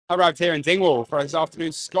arrived here in Dingwall for this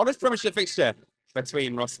afternoon's Scottish Premiership fixture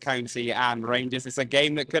between Ross County and Rangers. It's a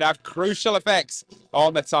game that could have crucial effects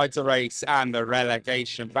on the title race and the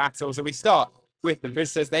relegation battles. And we start with the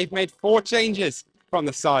visitors. They've made 4 changes from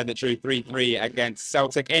the side that drew 3-3 against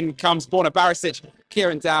Celtic. In comes Borna Barisic,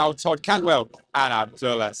 Kieran Dow, Todd Cantwell, and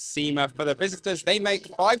Abdullah Seema. For the visitors, they make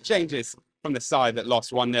 5 changes from the side that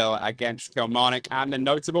lost 1-0 against Kilmarnock. And the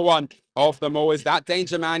notable one of them all is that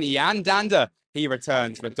danger man, Jan Dander. He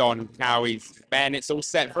returns for Don Cowie's men. It's all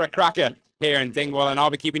set for a cracker here in Dingwall, and I'll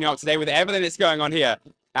be keeping you up to date with everything that's going on here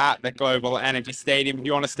at the Global Energy Stadium. If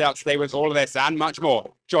you want to stay up to date with all of this and much more,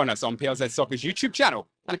 join us on PLZ Soccer's YouTube channel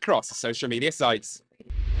and across social media sites.